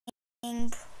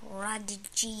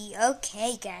Prodigy.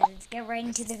 Okay, guys, let's get right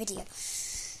into the video.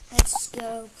 Let's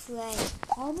go play.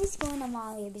 Always going on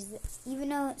Molly because even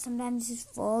though sometimes it's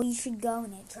full, you should go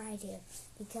in it. Try to,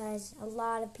 because a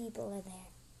lot of people are there.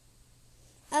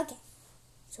 Okay,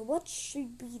 so what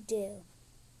should we do?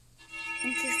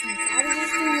 Interesting. I was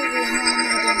just doing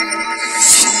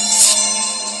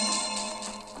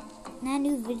a not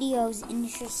new videos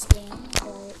interesting,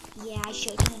 but yeah, I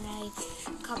showed you a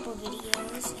couple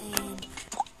videos, and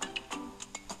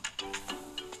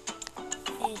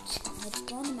let's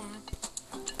go on the map.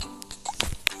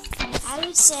 I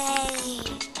would say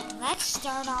let's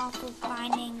start off with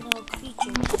finding little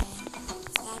creatures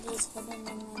that is hidden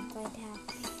in the right half.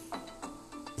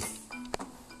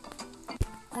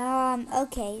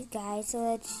 Okay, guys, so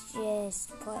let's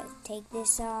just take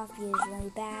this off. It was really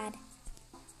bad.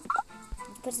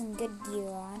 Let's put some good gear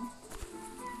on.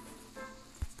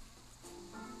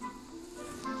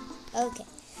 Okay,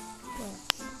 so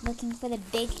looking for the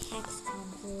big hexagon.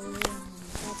 Look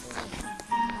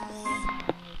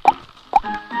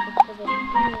for the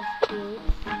newest dude.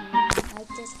 I like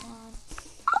this one.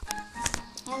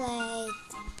 I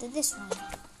like this one.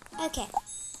 Okay.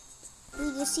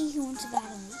 Let's see who wants to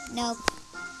battle me. Nope.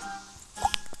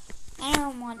 I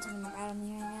don't want someone to battle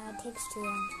me right now. It takes too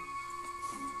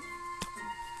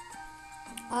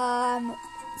long.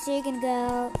 So you're gonna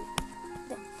go.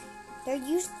 They're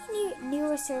usually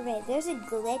near a survey. There's a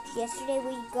glitch yesterday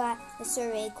where you got a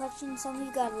survey question. Some of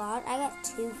you got a lot. I got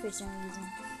 2 for some reason.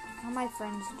 All my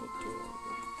friends did too.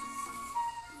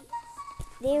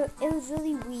 It was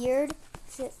really weird.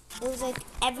 So it was like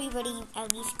everybody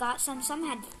at least got some. Some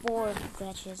had 4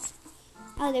 glitches.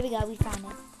 Oh, there we go. We found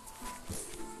it.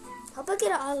 Hope I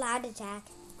get an all-out attack.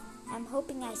 I'm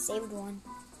hoping I saved one.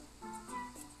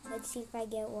 Let's see if I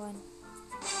get one.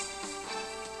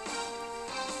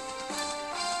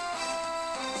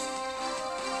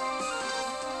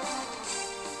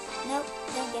 Nope,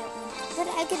 don't get one. But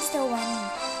I could still win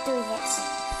 3 hits.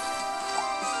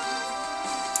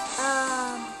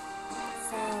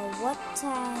 So what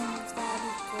time is that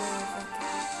equal?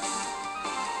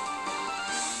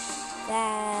 I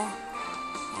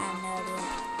have no idea.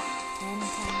 10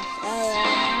 times. Oh,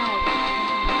 wow.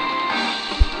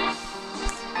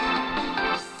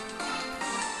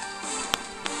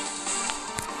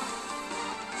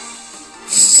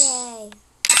 Yay.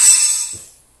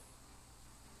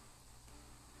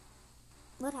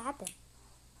 What happened?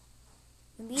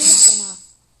 The music went off.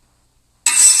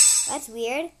 That's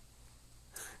weird.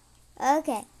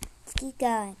 Okay, let's keep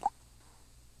going.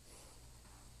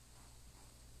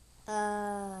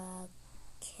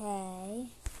 Okay.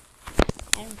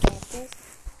 I don't get this.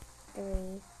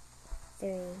 3.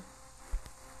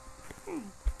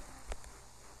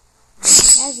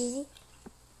 That was easy.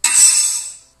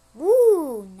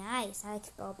 Woo! Nice. I like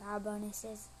spell power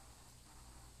bonuses.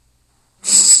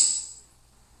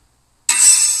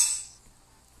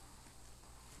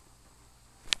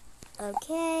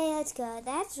 Okay, let's go.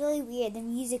 That's really weird. The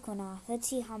music went off. Let's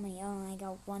see how many. Oh, I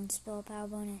got 1 spell power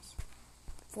bonus.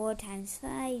 4 times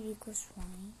 5 equals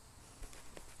 20.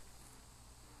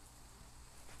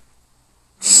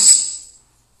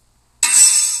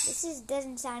 This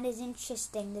doesn't sound as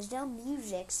interesting. There's no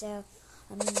music, so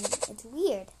I mean it's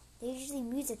weird. There's usually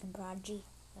music in Prodigy,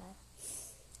 but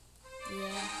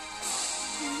yeah.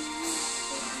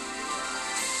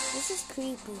 This is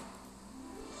creepy.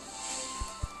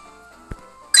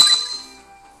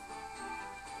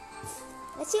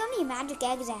 Let's see how many magic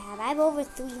eggs I have. I have over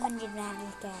 300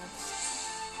 magic eggs.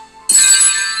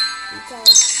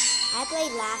 Because I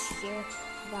played last year.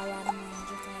 I got a lot of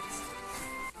magic eggs.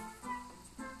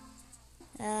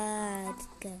 Let's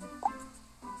go.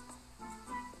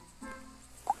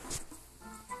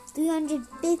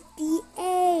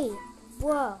 358!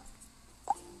 Whoa.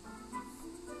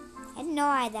 I didn't know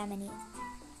I had that many.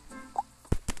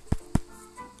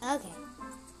 Okay.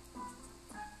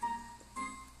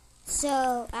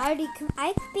 So, I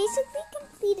basically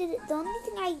completed it. The only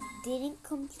thing I didn't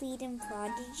complete in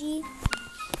Prodigy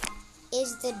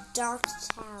is the Dark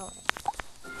Tower.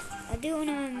 I do want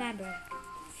to remember.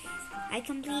 I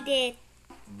completed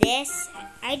this.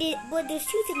 Well, there's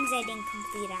 2 things I didn't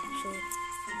complete, actually.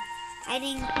 I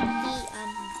didn't complete,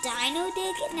 Dino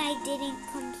Dig, and I didn't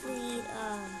complete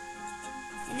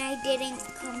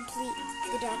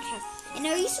the Dark Tower. And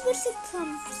are you supposed to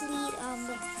complete,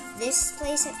 this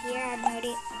place up here? I have no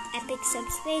idea. Epic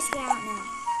Subspace, but I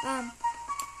don't know.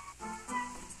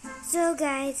 So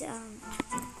guys,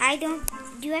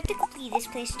 you have to complete this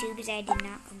place too, because I did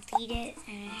not complete it,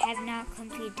 and I have not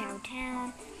completed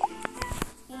Town.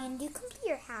 And you complete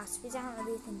your house, because I don't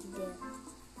really think you do.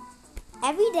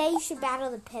 every day you should battle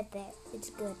the Pipit. It's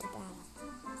good to battle.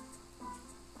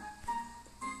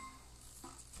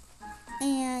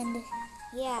 And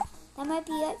yeah, that might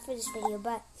be it for this video.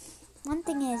 But one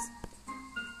thing is,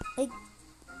 like,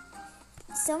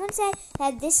 someone said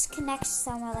that this connects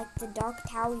somewhere, like the Dark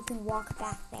Tower. You can walk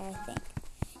back there, I think,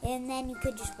 and then you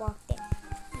could just walk there.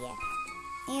 Yeah,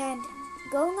 and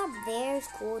going up there is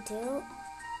cool too,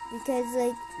 because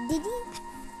like, did you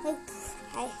like?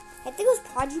 I think it was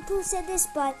Bradleypro said this,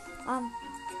 but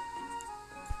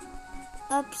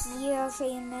up here, I'll show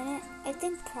you in a minute. I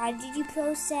think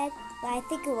Bradleypro said, but I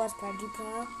think it was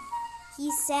Bradleypro.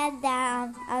 He said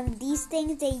that these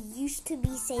things, they used to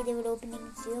be say they would open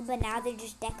soon, but now they're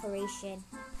just decoration.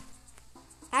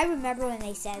 I remember when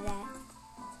they said that.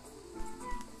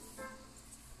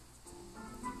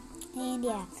 And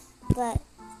yeah, but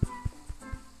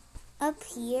up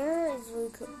here is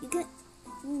really cool. You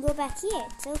can go back here.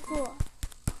 It's so cool.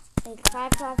 Like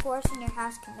 5 platforms and your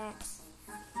house connects.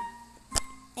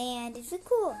 And it's really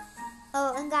cool.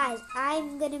 Oh, and guys,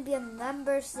 I'm gonna be a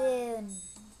member soon.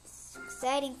 It's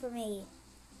exciting for me.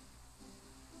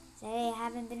 I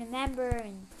haven't been a member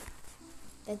in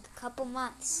like a couple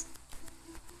months.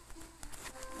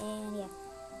 And yeah,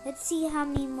 let's see how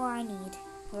many more I need,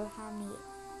 or how many.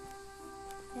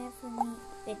 For me,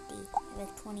 50,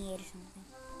 like 28 or something.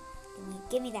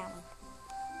 Give me that one.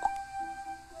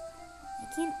 I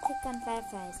can't click on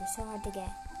fireflies. They're so hard to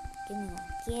get. Give me one.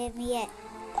 Give me it.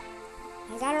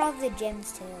 I got all the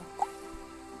gems too.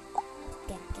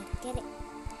 Get it.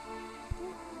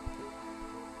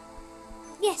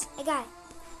 Yes, I got it.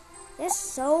 They're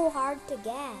so hard to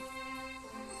get.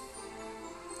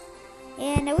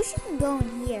 And I wish you could go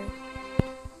in here.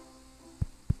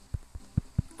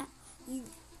 You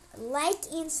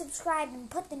like and subscribe and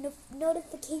put the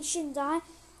notifications on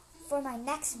for my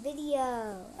next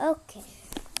video. Okay.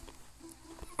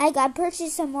 I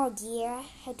purchased some more gear.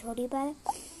 I told you about it.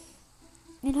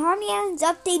 And Harmony Island's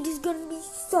update is going to be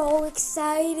so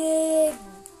exciting.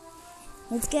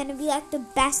 It's going to be like the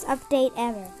best update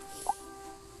ever.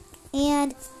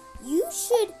 And you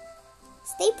should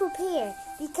stay prepared,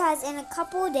 because in a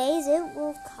couple of days it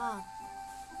will come.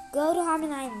 Go to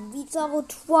Harmony Island, reach level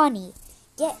 20.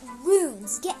 Get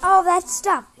runes, get all that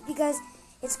stuff, because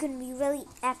it's going to be really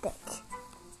epic.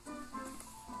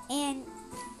 And,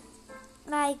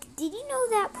 like, did you know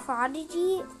that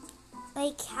Prodigy,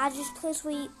 like, has this place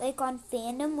where you, like, on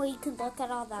fandom, where you can look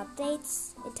at all the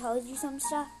updates? It tells you some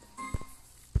stuff.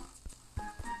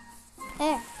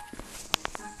 There.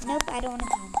 Nope, I don't want to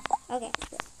come. Okay,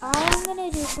 all I'm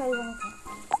going to do is show you one more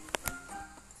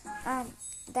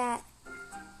thing.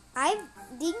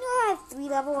 Did you know I have 3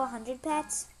 level 100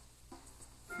 pets?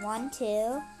 1, 2.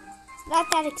 It's not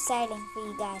that exciting for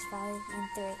you guys, probably, and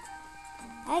 3.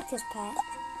 I like this pet.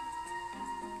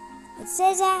 It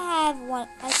says I have one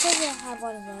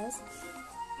of those.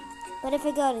 But if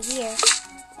I go to here,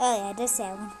 oh yeah, it does say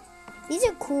one. These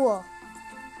are cool.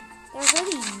 They're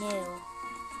really new.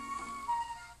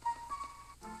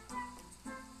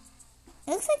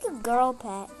 It looks like a girl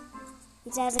pet.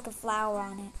 It has like a flower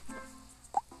on it.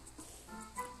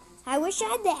 I wish I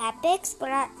had the epics, but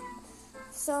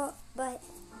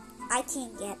I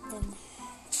can't get them,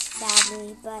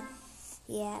 sadly. But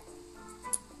yeah,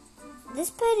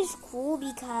 this pet is cool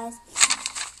because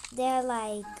they're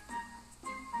like,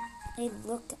 it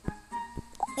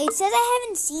says I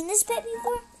haven't seen this pet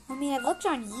before. I mean, I've looked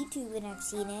on YouTube and I've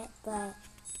seen it, but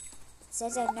it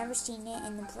says I've never seen it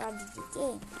in the Prodigy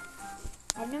game.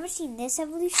 I've never seen this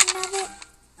evolution of it.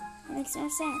 That makes no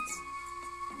sense.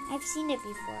 I've seen it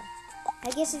before.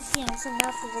 I guess I've seen it. Someone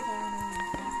else was looking on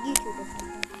YouTube or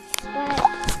something. But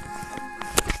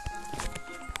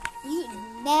you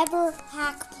never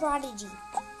hack Prodigy.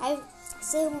 I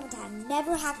say it one more time.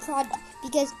 Never hack Prodigy,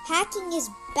 because hacking is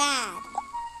bad.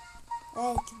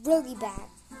 Like, really bad.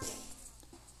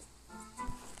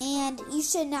 And you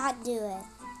should not do it.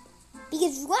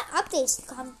 Because if you want updates to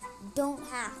come, don't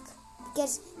hack.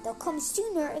 Because they'll come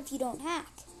sooner if you don't hack.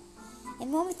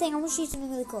 And one more thing, I want to show you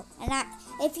something really cool. And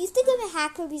if you think I'm a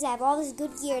hacker because I have all this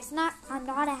good gear, I'm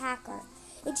not a hacker.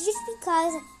 It's just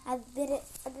because I've been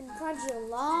Prodigy a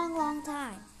long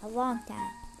time.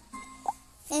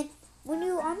 And when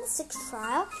you're on the 6th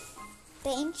trial, the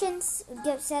Ancients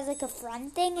says like a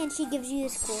friend thing, and she gives you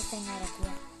this cool thing right up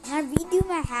here. And I redo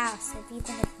my house if you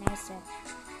think it's nicer.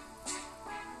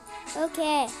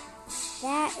 Okay,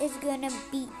 that is gonna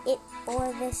be it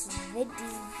for this video.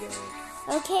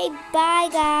 Okay, bye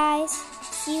guys.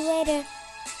 See you later.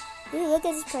 Ooh, look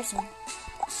at this person.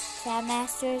 Crab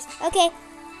Masters. Okay,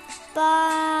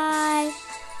 bye.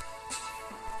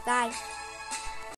 Bye.